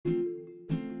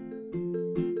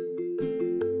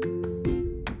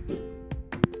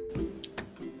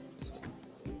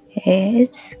Hey,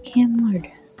 it's Cam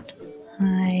Largent.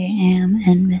 I am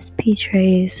in Miss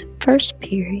Petray's first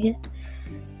period,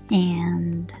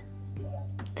 and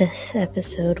this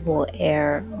episode will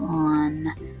air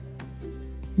on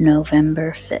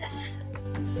November 5th.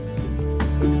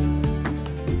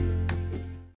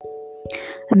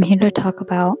 I'm here to talk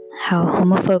about how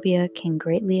homophobia can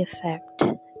greatly affect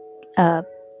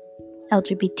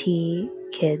LGBT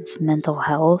kids' mental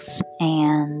health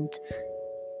and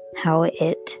how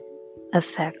it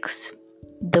affects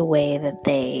the way that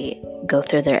they go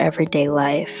through their everyday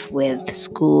life with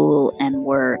school and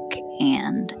work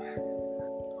and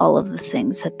all of the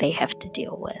things that they have to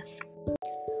deal with.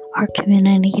 Our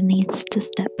community needs to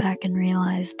step back and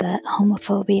realize that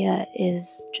homophobia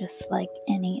is just like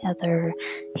any other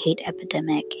hate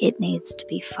epidemic. It needs to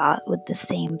be fought with the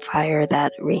same fire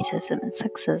that racism and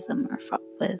sexism are fought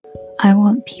with. I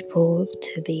want people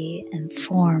to be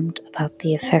informed about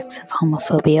the effects of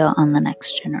homophobia on the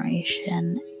next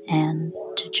generation and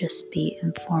to just be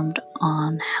informed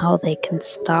on how they can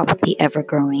stop the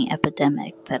ever-growing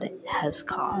epidemic that it has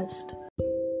caused.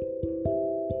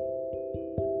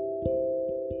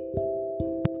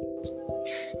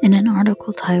 In an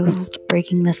article titled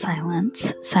 "Breaking the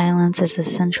Silence, Silence is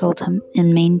Essential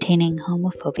in Maintaining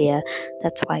Homophobia,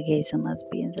 That's Why Gays and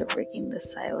Lesbians Are Breaking the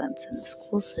Silence in the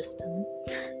School System,"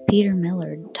 Peter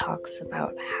Millard talks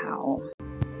about how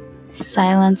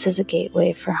silence is a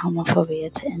gateway for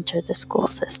homophobia to enter the school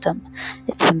system.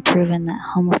 It's been proven that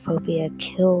homophobia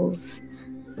kills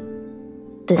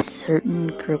this certain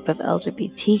group of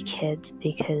LGBT kids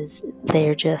because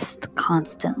they're just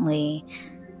constantly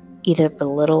either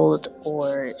belittled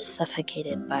or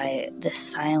suffocated by the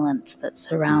silence that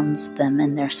surrounds them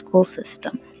in their school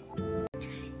system.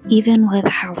 Even with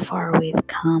how far we've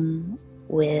come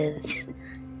with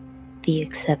the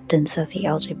acceptance of the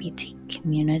LGBT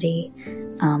community,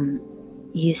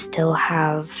 you still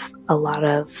have a lot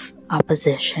of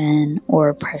opposition or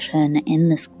oppression in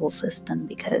the school system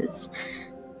because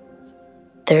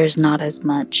there's not as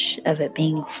much of it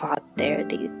being fought there.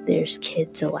 There's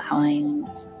kids allowing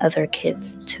other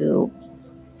kids to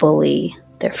bully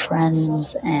their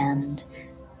friends, and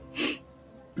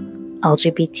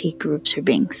LGBT groups are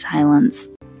being silenced.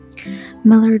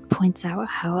 Millard points out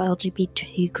how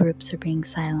LGBT groups are being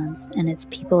silenced, and it's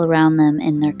people around them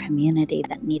in their community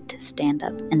that need to stand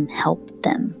up and help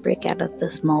them break out of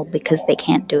this mold because they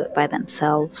can't do it by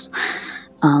themselves.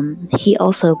 He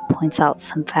also points out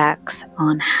some facts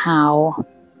on how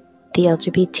the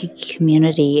LGBT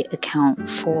community account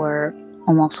for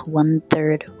almost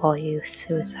 1/3 of all youth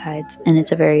suicides, and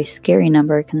it's a very scary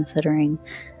number considering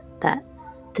that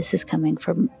this is coming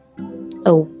from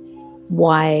a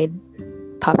wide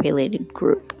populated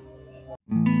group.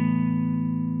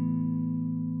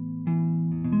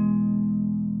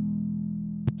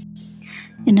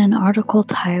 In an article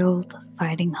titled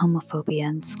 "Fighting Homophobia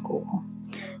in School,"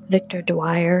 Victor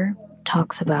Dwyer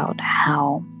talks about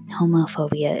how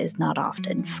homophobia is not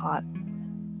often fought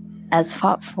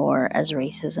for as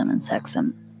racism and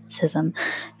sexism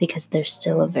because there's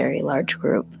still a very large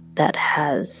group that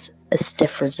has a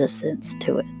stiff resistance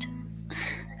to it.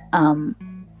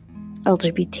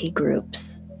 LGBT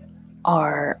groups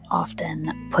are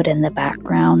often put in the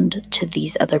background to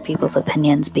these other people's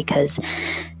opinions because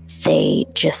they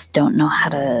just don't know how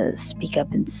to speak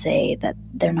up and say that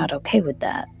they're not okay with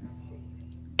that.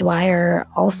 Dwyer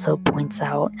also points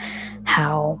out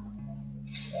how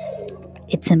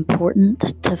it's important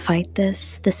to fight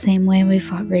this the same way we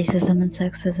fought racism and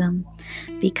sexism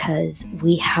because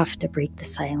we have to break the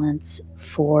silence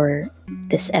for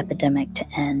this epidemic to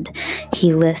end.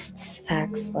 He lists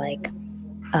facts like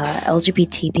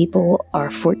LGBT people are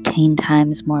 14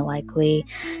 times more likely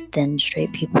than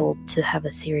straight people to have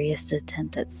a serious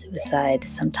attempt at suicide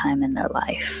sometime in their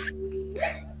life.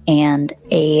 And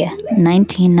a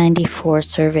 1994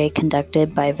 survey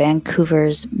conducted by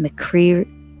Vancouver's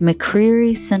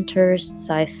McCreary Center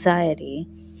Society,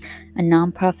 a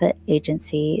nonprofit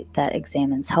agency that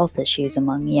examines health issues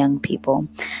among young people,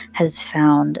 has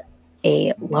found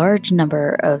a large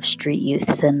number of street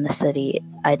youths in the city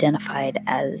identified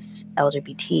as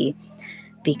LGBT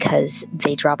because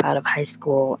they drop out of high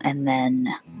school and then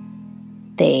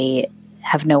they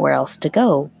have nowhere else to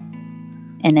go.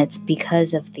 And it's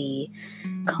because of the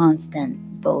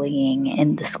constant bullying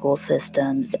in the school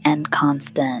systems and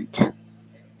constant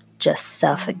just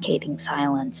suffocating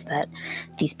silence that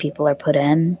these people are put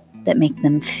in that make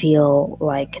them feel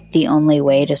like the only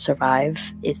way to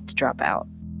survive is to drop out.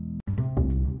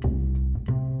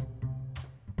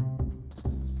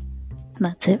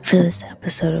 That's it for this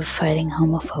episode of Fighting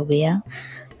Homophobia.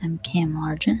 I'm Cam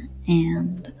Largent,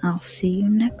 and I'll see you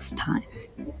next time.